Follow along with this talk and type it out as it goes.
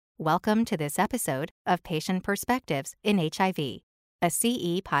Welcome to this episode of Patient Perspectives in HIV, a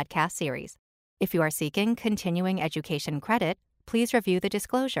CE podcast series. If you are seeking continuing education credit, please review the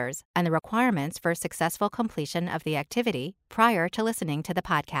disclosures and the requirements for successful completion of the activity prior to listening to the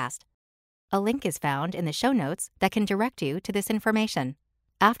podcast. A link is found in the show notes that can direct you to this information.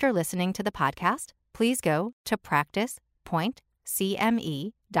 After listening to the podcast, please go to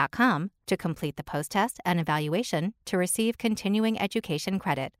practicepointcme.com to complete the post-test and evaluation to receive continuing education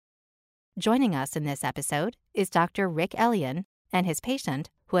credit. Joining us in this episode is Dr. Rick Elian and his patient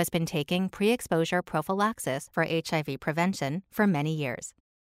who has been taking pre-exposure prophylaxis for HIV prevention for many years.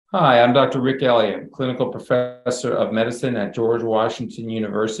 Hi, I'm Dr. Rick Elian, clinical professor of medicine at George Washington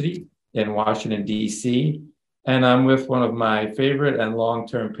University in Washington, D.C., and I'm with one of my favorite and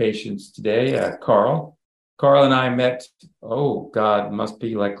long-term patients today, Carl. Carl and I met, must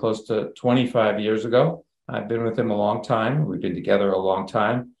be like close to 25 years ago. I've been with him a long time. We've been together a long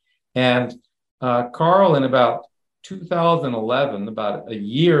time. And Carl, in about 2011, about a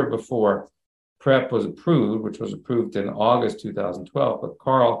year before PrEP was approved, which was approved in August 2012, but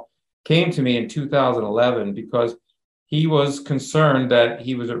Carl came to me in 2011 because he was concerned that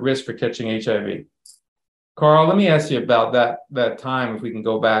he was at risk for catching HIV. Carl, let me ask you about that time, if we can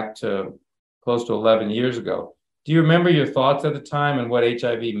go back to close to 11 years ago. Do you remember your thoughts at the time and what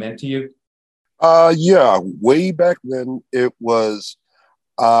HIV meant to you? Yeah, way back then it was,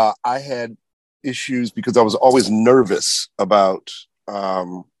 I had issues because I was always nervous about,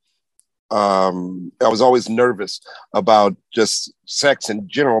 just sex in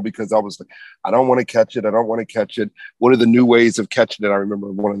general, because I was like, I don't want to catch it. I don't want to catch it. What are the new ways of catching it? I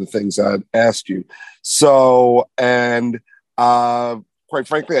remember one of the things I asked you. So, and quite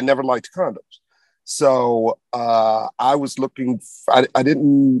frankly, I never liked condoms. So I was looking,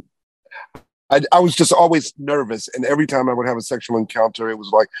 I was just always nervous. And every time I would have a sexual encounter, it was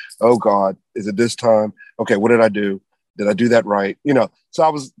like, oh God, is it this time? Okay, what did I do? Did I do that right? So I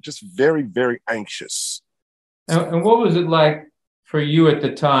was just very, very anxious. And what was it like for you at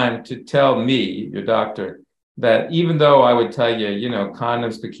the time to tell me, your doctor, that even though I would tell you,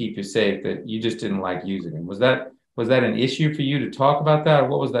 condoms to keep you safe, that you just didn't like using them? Was that an issue for you to talk about that? Or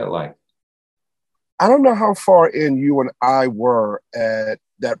what was that like? I don't know how far in you and I were at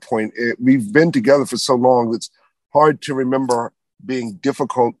that point. We've been together for so long, it's hard to remember being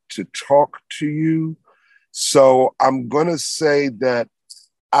difficult to talk to you. So I'm going to say that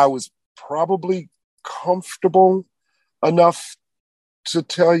I was probably comfortable enough to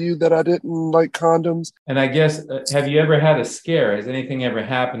tell you that I didn't like condoms. And I guess, have you ever had a scare? Has anything ever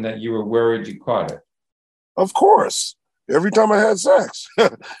happened that you were worried you caught it? Of course. Every time I had sex,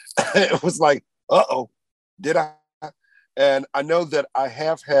 it was like, uh-oh, did I? And I know that I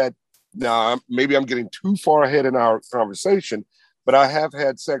have had, now maybe I'm getting too far ahead in our conversation, but I have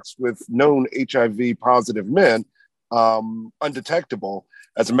had sex with known HIV positive men, undetectable.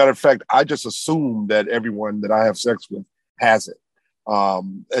 As a matter of fact, I just assume that everyone that I have sex with has it.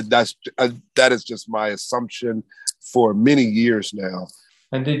 And that is just my assumption for many years now.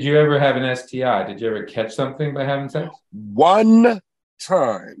 And did you ever have an STI? Did you ever catch something by having sex? One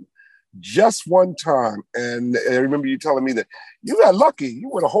time. Just one time. And I remember you telling me that you got lucky. You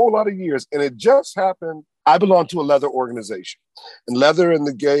went a whole lot of years. And it just happened. I belong to a leather organization. And leather in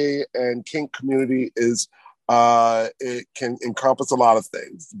the gay and kink community is, it can encompass a lot of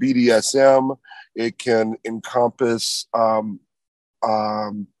things. BDSM, it can encompass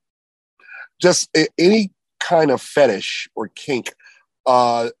just any kind of fetish or kink,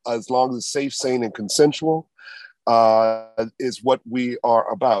 as long as it's safe, sane, and consensual. Is what we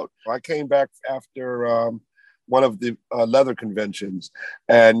are about. I came back after one of the leather conventions,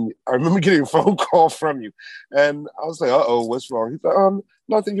 and I remember getting a phone call from you, and I was like, "Uh-oh, what's wrong?" He said,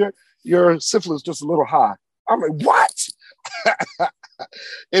 "Nothing. Your syphilis is just a little high." I'm like, "What?"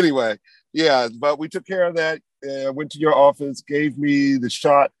 Anyway, yeah, but we took care of that. Went to your office, gave me the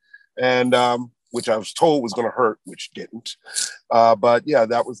shot, and which I was told was going to hurt, which didn't. But yeah,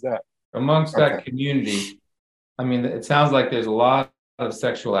 that was that. Amongst that community, I mean, it sounds like there's a lot of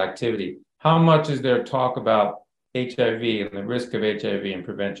sexual activity. How much is there talk about HIV and the risk of HIV and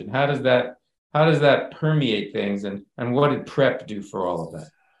prevention? How does that permeate things, and what did PrEP do for all of that?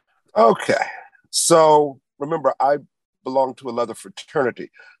 Okay. So remember, I belong to a leather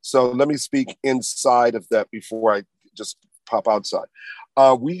fraternity. So let me speak inside of that before I just pop outside.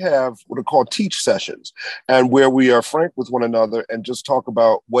 We have what are called teach sessions, and where we are frank with one another and just talk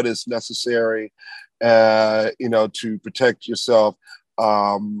about what is necessary to protect yourself.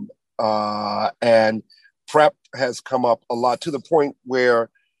 And PrEP has come up a lot to the point where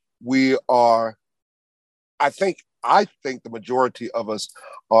we are, I think I think the majority of us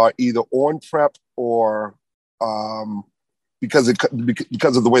are either on PrEP or because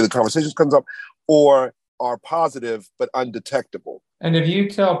of the way the conversation comes up, or are positive but undetectable. And if you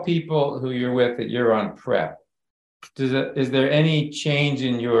tell people who you're with that you're on PrEP, is there any change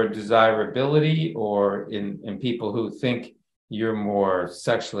in your desirability or in people who think you're more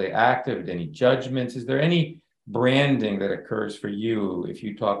sexually active? Any judgments? Is there any branding that occurs for you if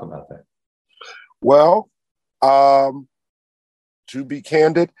you talk about that? Well, to be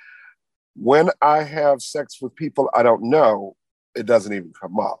candid, when I have sex with people I don't know, it doesn't even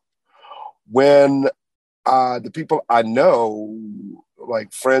come up. When the people I know,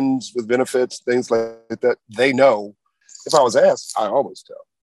 like friends with benefits, things like that, they know. If I was asked, I always tell.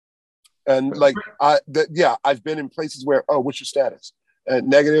 And like, I've been in places where, oh, what's your status?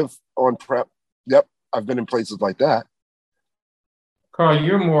 Negative on PrEP. Yep, I've been in places like that. Carl,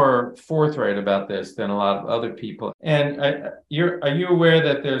 you're more forthright about this than a lot of other people. And are you aware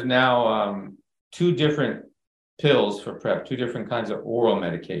that there's now 2 different pills for PrEP, 2 different kinds of oral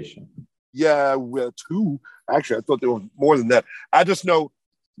medication? Yeah, well, 2. Actually, I thought there was more than that. I just know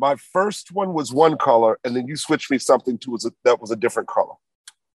my first one was one color, and then you switched me something that was a different color.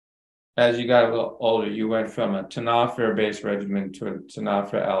 As you got a little older, you went from a tenofovir-based regimen to a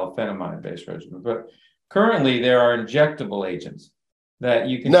tenofovir-alafenamide-based regimen. But currently, there are injectable agents that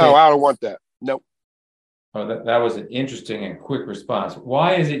you can No, I don't want that. Nope. Oh, that was an interesting and quick response.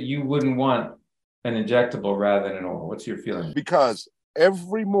 Why is it you wouldn't want an injectable rather than an oral? What's your feeling? Because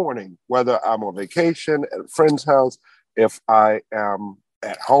every morning, whether I'm on vacation at a friend's house, if I am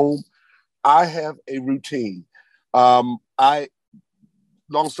at home, I have a routine. Long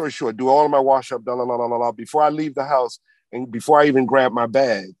story short, do all of my wash up, before I leave the house and before I even grab my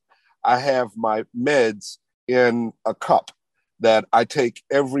bag, I have my meds in a cup that I take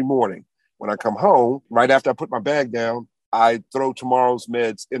every morning. When I come home, right after I put my bag down, I throw tomorrow's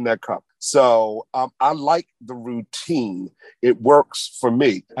meds in that cup. So I like the routine. It works for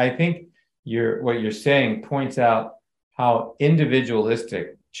me. I think what you're saying points out how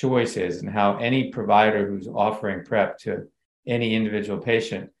individualistic choice is and how any provider who's offering PrEP to any individual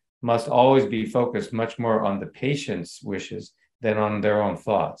patient must always be focused much more on the patient's wishes than on their own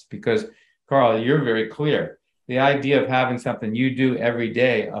thoughts. Because, Carl, you're very clear. The idea of having something you do every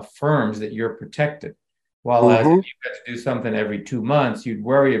day affirms that you're protected. While as if you had to do something every 2 months, you'd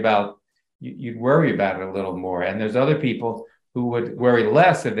worry about it a little more. And there's other people who would worry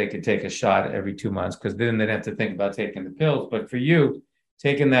less if they could take a shot every 2 months, because then they'd have to think about taking the pills. But for you,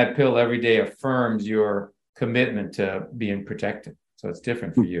 taking that pill every day affirms your commitment to being protected. So it's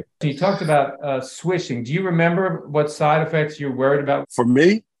different for you. You talked about switching. Do you remember what side effects you're worried about? For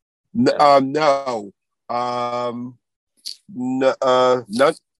me? No. Not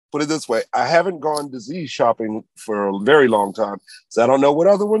put it this way. I haven't gone disease shopping for a very long time, so I don't know what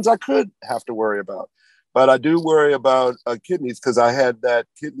other ones I could have to worry about. But I do worry about kidneys, because I had that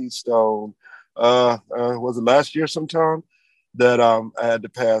kidney stone. Was it last year sometime that I had to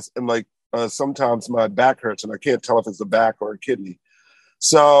pass? And like sometimes my back hurts, and I can't tell if it's the back or a kidney.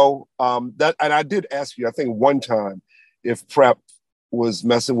 So and I did ask you, I think one time, if PrEP was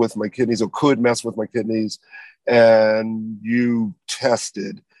messing with my kidneys or could mess with my kidneys, and you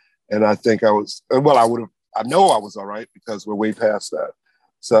tested, and I think I know I was all right, because we're way past that.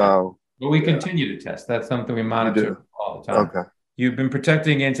 So, but we continue to test. That's something we monitor all the time. Okay. You've been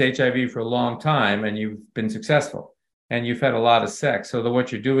protecting against HIV for a long time, and you've been successful, and you've had a lot of sex. So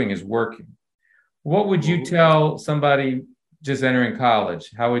what you're doing is working. What would you tell somebody just entering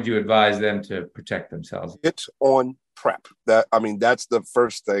college? How would you advise them to protect themselves? Get on PrEP. That's the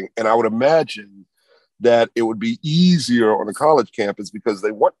first thing. And I would imagine that it would be easier on a college campus because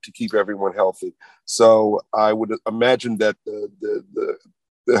they want to keep everyone healthy. So I would imagine that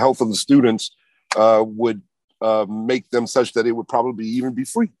the health of the students would make them such that it would probably even be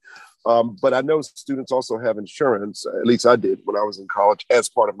free. But I know students also have insurance, at least I did when I was in college, as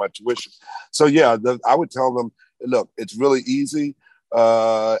part of my tuition. So yeah, I would tell them, look, it's really easy.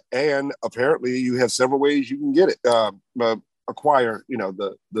 And apparently you have several ways you can get it, acquire,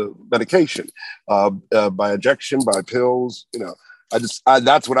 the medication, by injection, by pills,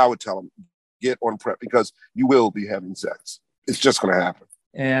 that's what I would tell them. Get on PrEP, because you will be having sex. It's just going to happen.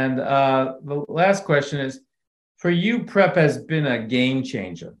 And the last question is, for you, PrEP has been a game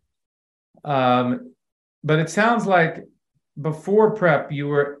changer. But it sounds like before PrEP, you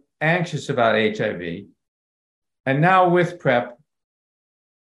were anxious about HIV. And now with PrEP,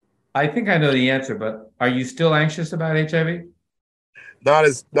 I think I know the answer, but are you still anxious about HIV? Not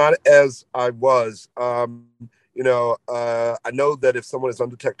as I was. I know that if someone is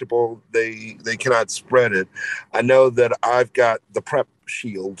undetectable, they cannot spread it. I know that I've got the PrEP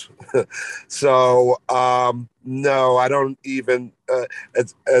shield. So, no, I don't even,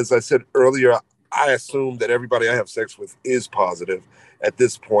 as I said earlier, I assume that everybody I have sex with is positive at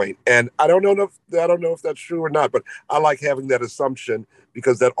this point. And I don't know if that's true or not, but I like having that assumption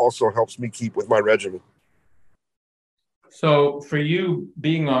because that also helps me keep with my regimen. So for you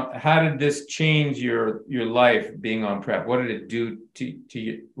being on, how did this change your life being on PrEP? What did it do to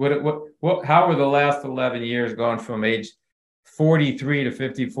you? How were the last 11 years going from age 43 to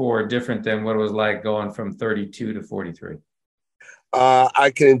 54 different than what it was like going from 32 to 43?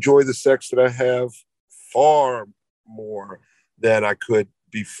 I can enjoy the sex that I have far more than I could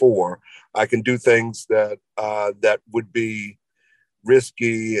before. I can do things that would be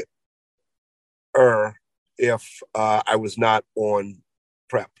risky if I was not on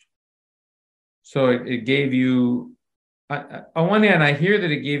PrEP. So it gave you, on one hand, I hear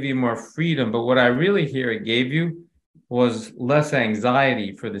that it gave you more freedom, but what I really hear it gave you was less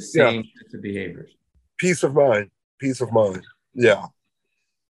anxiety for the same types of behaviors. Peace of mind. Yeah.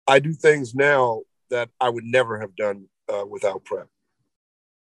 I do things now that I would never have done without PrEP.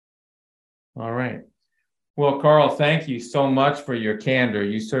 All right. Well, Carl, thank you so much for your candor.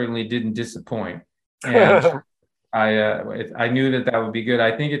 You certainly didn't disappoint. And I knew that would be good.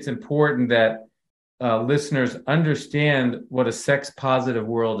 I think it's important that listeners understand what a sex-positive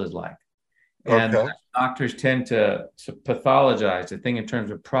world is like. And doctors tend to pathologize, to think in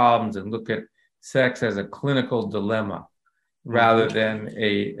terms of problems and look at sex as a clinical dilemma rather than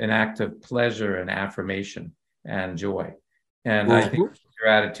an act of pleasure and affirmation and joy. And I think your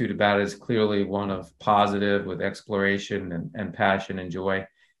attitude about it is clearly one of positive with exploration and passion and joy,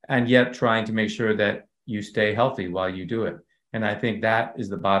 and yet trying to make sure that you stay healthy while you do it. And I think that is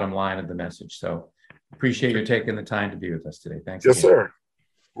the bottom line of the message. So appreciate you taking the time to be with us today. Thanks. Yes, sir.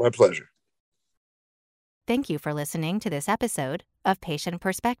 My pleasure. Thank you for listening to this episode of Patient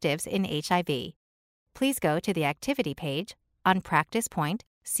Perspectives in HIV. Please go to the activity page on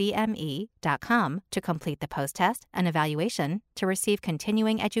practicepointcme.com to complete the post-test and evaluation to receive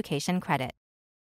continuing education credit.